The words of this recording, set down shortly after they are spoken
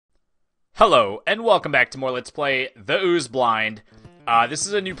Hello, and welcome back to more Let's Play The Ooze Blind. This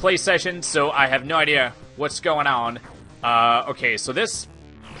is a new play session, so I have no idea what's going on. Okay, so this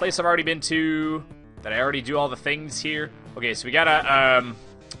place I've already been to, that I already do all the things here. Okay, so we got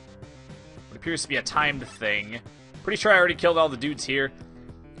what appears to be a timed thing. Pretty sure I already killed all the dudes here.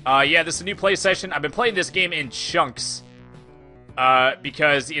 Yeah, this is a new play session. I've been playing this game in chunks,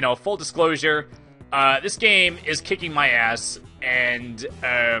 because, you know, full disclosure, this game is kicking my ass, and,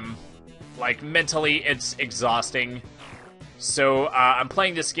 like, mentally, it's exhausting. So, I'm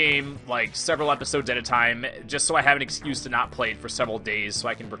playing this game, like, several episodes at a time, just so I have an excuse to not play it for several days, so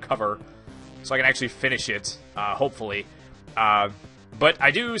I can recover, so I can actually finish it, hopefully. But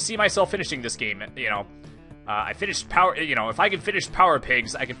I do see myself finishing this game, you know. I finished if I can finish Power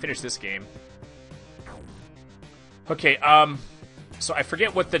Pigs, I can finish this game. Okay, so I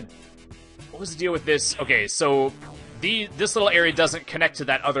forget what was the deal with this? Okay, so this little area doesn't connect to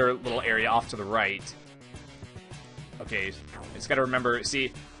that other little area off to the right. Okay, I just gotta remember.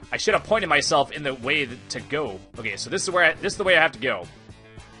 See, I should have pointed myself in the way to go. Okay, so this is the way I have to go.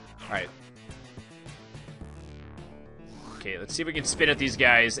 All right. Okay, let's see if we can spin at these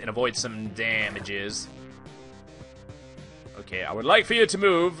guys and avoid some damages. Okay, I would like for you to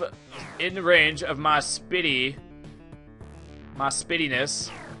move in the range of my spittiness.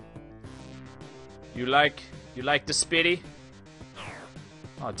 You like the spitty?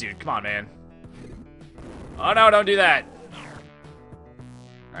 Oh, dude, come on, man. Oh, no, don't do that.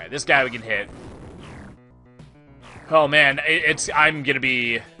 Alright, this guy we can hit. Oh, man, I'm gonna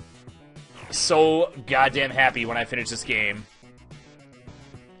be so goddamn happy when I finish this game.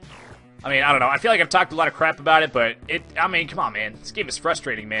 I mean, I don't know. I feel like I've talked a lot of crap about it, but I mean, come on, man. This game is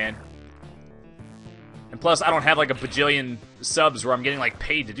frustrating, man. And plus, I don't have, like, a bajillion subs where I'm getting, like,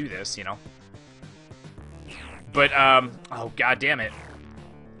 paid to do this, you know? But, oh, god damn it.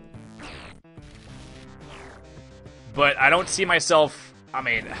 But I don't see myself, I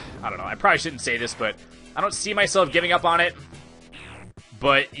mean, I don't know. I probably shouldn't say this, but I don't see myself giving up on it.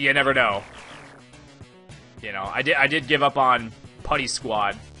 But you never know. You know, I did give up on Putty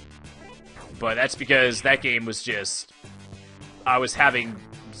Squad. But that's because that game was just, I was having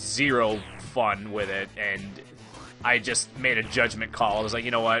zero fun with it, and I just made a judgment call. I was like,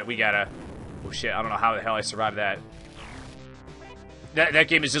 you know what, we gotta, oh shit, I don't know how the hell I survived that. That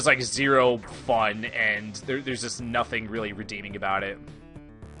game is just like zero fun, and there's just nothing really redeeming about it.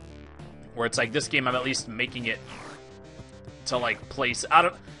 Where it's like, this game, I'm at least making it to like place, I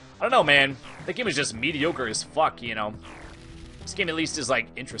don't know, man. That game is just mediocre as fuck, you know. This game at least is, like,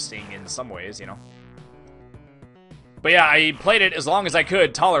 interesting in some ways, you know? But yeah, I played it as long as I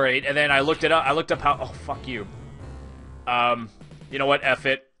could tolerate, and then I looked it up. I looked up how... Oh, fuck you. You know what? F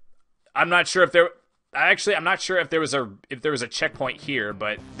it. I'm not sure if there... Actually, I'm not sure if there was a checkpoint here,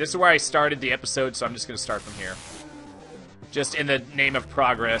 but this is where I started the episode, so I'm just gonna start from here. Just in the name of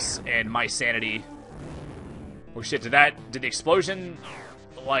progress and my sanity. Oh, shit. Did the explosion,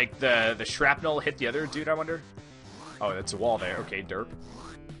 like, the shrapnel hit the other dude, I wonder? Oh, that's a wall there. Okay, derp.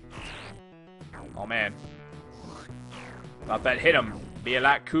 Oh, man. Thought that hit him. Be a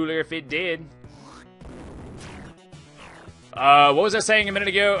lot cooler if it did. What was I saying a minute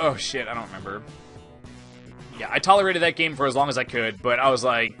ago? Oh, shit, I don't remember. Yeah, I tolerated that game for as long as I could, but I was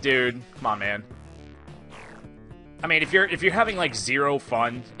like, dude, come on, man. I mean, if you're having, like, zero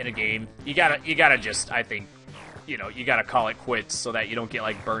fun in a game, you gotta just, I think, you know, you gotta call it quits so that you don't get,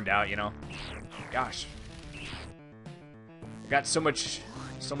 like, burned out, you know? Gosh. Got so much,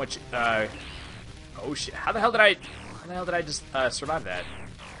 oh shit, how the hell did I just, survive that?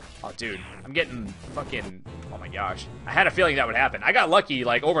 Oh, dude, I'm getting fucking, oh my gosh. I had a feeling that would happen. I got lucky,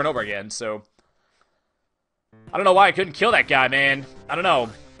 like, over and over again, so. I don't know why I couldn't kill that guy, man. I don't know.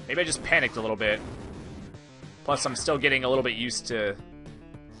 Maybe I just panicked a little bit. Plus, I'm still getting a little bit used to,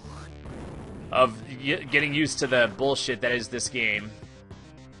 getting used to the bullshit that is this game.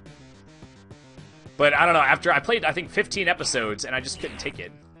 But I don't know, after I played, I think, 15 episodes, and I just couldn't take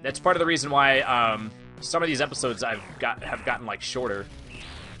it. That's part of the reason why some of these episodes have gotten, like, shorter.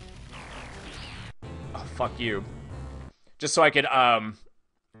 Oh, fuck you. Just so I could,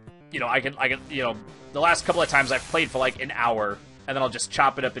 you know, I can, you know, the last couple of times I've played for, like, an hour, and then I'll just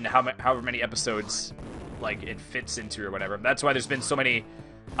chop it up into however many episodes, like, it fits into or whatever. That's why there's been so many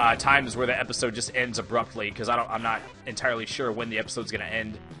times where the episode just ends abruptly, because I'm not entirely sure when the episode's gonna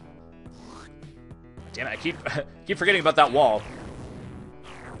end. Damn it, I keep forgetting about that wall.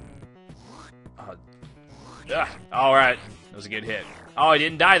 Alright, that was a good hit. Oh, I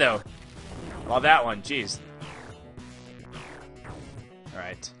didn't die, though. Oh, that one, jeez.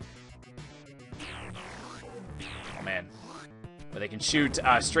 Alright. Oh, man. But they can shoot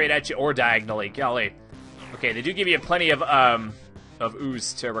straight at you or diagonally. Golly. Okay, they do give you plenty of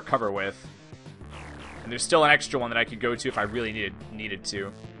ooze to recover with. And there's still an extra one that I could go to if I really needed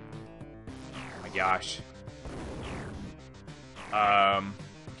to. Oh my gosh.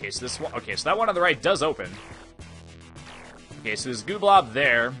 Okay, so this one. Okay, so that one on the right does open. Okay, so there's goo blob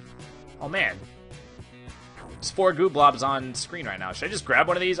there. Oh man, there's 4 goo blobs on screen right now. Should I just grab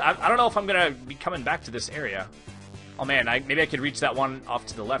one of these? I don't know if I'm gonna be coming back to this area. Oh man, maybe I could reach that one off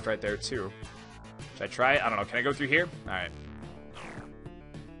to the left right there too. Should I try it? I don't know. Can I go through here? All right.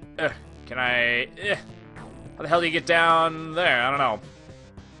 Can I? How the hell do you get down there? I don't know.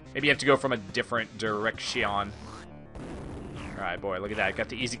 Maybe you have to go from a different direction. Alright, boy, look at that. Got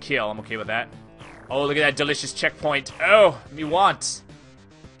the easy kill. I'm okay with that. Oh, look at that delicious checkpoint. Oh, me want.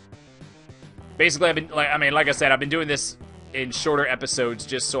 Basically, I've been, like I said, I've been doing this in shorter episodes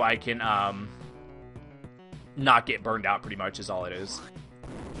just so I can, not get burned out, pretty much, is all it is.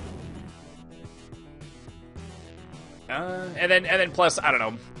 And then plus, I don't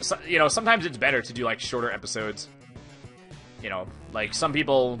know, so, you know, sometimes it's better to do, like, shorter episodes. You know, like, some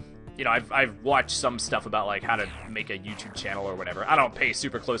people... You know, I've watched some stuff about, like, how to make a YouTube channel or whatever. I don't pay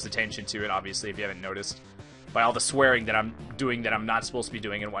super close attention to it, obviously, if you haven't noticed. By all the swearing that I'm doing that I'm not supposed to be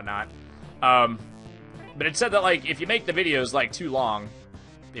doing and whatnot. But it said that, like, if you make the videos, like, too long,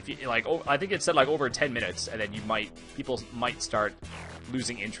 if you, like, I think it said, like, over 10 minutes, and then people might start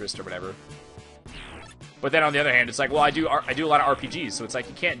losing interest or whatever. But then on the other hand, it's like, well, I do a lot of RPGs, so it's like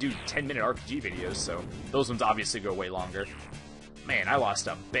you can't do 10-minute RPG videos, so those ones obviously go way longer. Man, I lost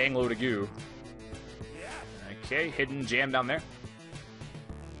a bang load of goo. Okay, hidden jam down there.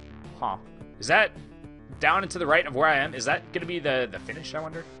 Huh. Is that down and to the right of where I am? Is that going to be the finish, I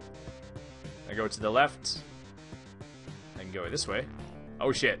wonder? I go to the left. I can go this way.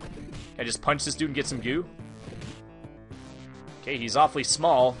 Oh, shit. Can I just punch this dude and get some goo? Okay, he's awfully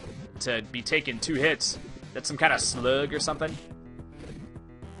small to be taking 2 hits. That's some kind of slug or something.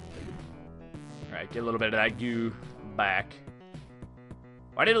 Alright, get a little bit of that goo back.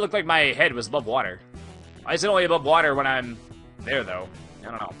 Why did it look like my head was above water? Why is it only above water when I'm there, though? I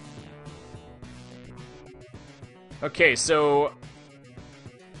don't know. Okay, so...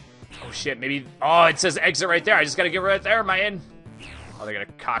 Oh, shit, maybe... Oh, it says exit right there. I just gotta get right there, man. Oh, they're gonna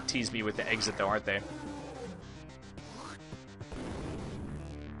cock tease me with the exit, though, aren't they?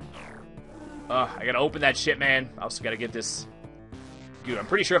 I gotta open that shit, man. I also gotta get this goo. I'm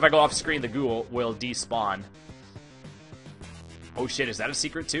pretty sure if I go off screen, the goo will despawn. Oh shit, is that a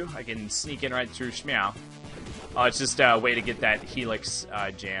secret too? I can sneak in right through Shmeow. Oh, it's just a way to get that Helix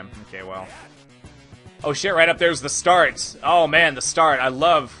jam. Okay, well. Oh shit, right up there's the start. Oh man, the start. I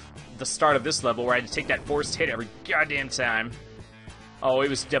love the start of this level where I had to take that forced hit every goddamn time. Oh, it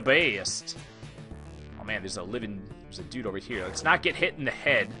was the best. Oh man, there's a dude over here. Let's not get hit in the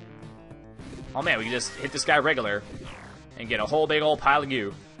head. Oh man, we can just hit this guy regular and get a whole big old pile of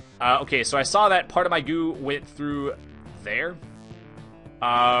goo. Okay, so I saw that part of my goo went through there.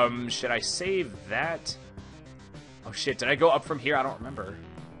 Should I save that? Oh shit, did I go up from here? I don't remember.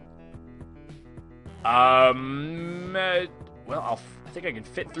 Well, I think I can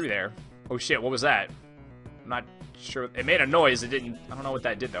fit through there. Oh shit, what was that? I'm not sure. It made a noise. It didn't. I don't know what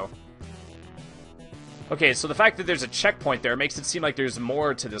that did though. Okay, so the fact that there's a checkpoint there makes it seem like there's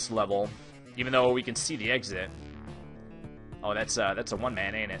more to this level, even though we can see the exit. Oh, that's a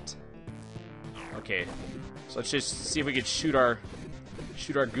one-man, ain't it? Okay, so let's just see if we can shoot our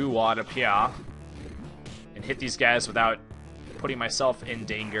goo wad up here and hit these guys without putting myself in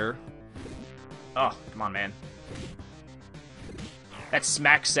danger. Oh, come on, man. That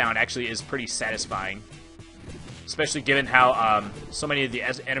smack sound actually is pretty satisfying, especially given how so many of the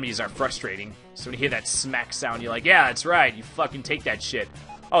enemies are frustrating. So when you hear that smack sound, you're like, yeah, that's right, you fucking take that shit.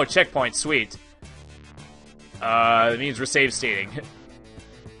 Oh, checkpoint, sweet. That means we're save stating.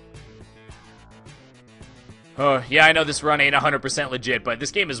 Oh, yeah, I know this run ain't 100% legit, but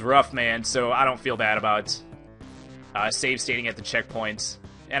this game is rough, man, so I don't feel bad about save stating at the checkpoints.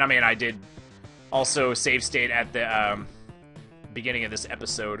 And I mean, I did also save state at the beginning of this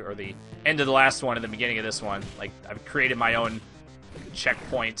episode, or the end of the last one and the beginning of this one. Like, I've created my own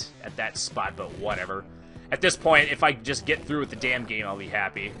checkpoint at that spot, but whatever. At this point, if I just get through with the damn game, I'll be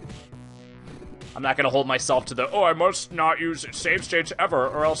happy. I'm not going to hold myself to the, oh, I must not use save states ever,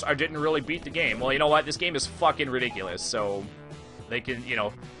 or else I didn't really beat the game. Well, you know what? This game is fucking ridiculous, so they can, you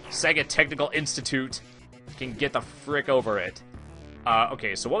know, Sega Technical Institute can get the frick over it.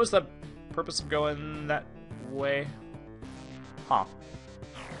 Okay, so what was the purpose of going that way? Huh.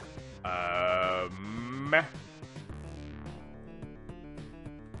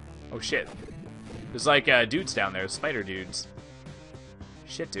 Oh, shit. There's, like, dudes down there, spider dudes.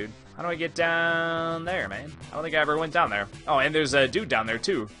 Shit, dude. How do I get down there, man? I don't think I ever went down there. Oh, and there's a dude down there,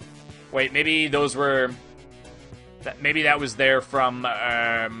 too. Wait, maybe those were... Maybe that was there from,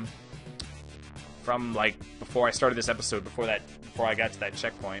 like, before I started this episode, before I got to that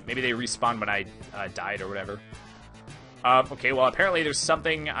checkpoint. Maybe they respawned when I died or whatever. Okay, well, apparently there's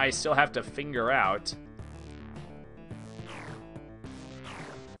something I still have to figure out.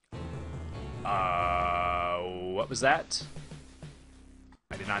 What was that?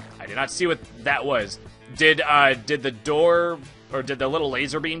 I did not see what that was. Did the door, or did the little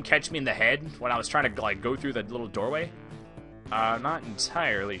laser beam catch me in the head when I was trying to, like, go through the little doorway? Not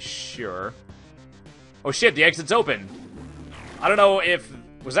entirely sure. Oh shit, the exit's open. I don't know if...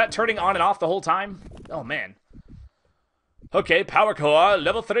 Was that turning on and off the whole time? Oh, man. Okay, power core,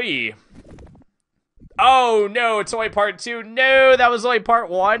 level 3. Oh, no, it's only part 2. No, that was only part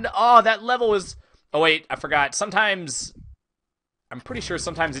 1. Oh, that level was... Oh, wait, I forgot. Sometimes... I'm pretty sure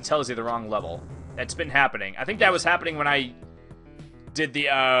sometimes it tells you the wrong level. That's been happening. I think that was happening when I did the,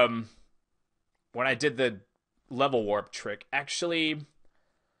 level warp trick. Actually,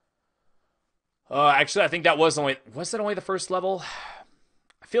 I think that was only... Was that only the first level?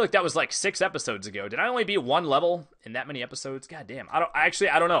 I feel like that was like 6 episodes ago. Did I only beat 1 level in that many episodes? God damn. I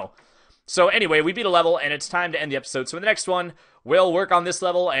don't know. So anyway, we beat a level, and it's time to end the episode. So in the next one, we'll work on this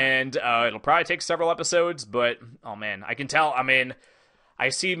level, and it'll probably take several episodes, but, oh man, I can tell, I mean, I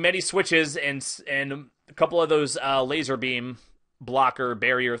see many switches and a couple of those laser beam blocker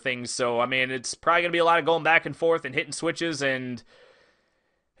barrier things, so, I mean, it's probably going to be a lot of going back and forth and hitting switches, and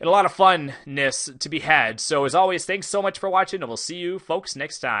a lot of funness to be had. So as always, thanks so much for watching, and we'll see you folks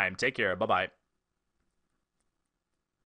next time. Take care. Bye-bye.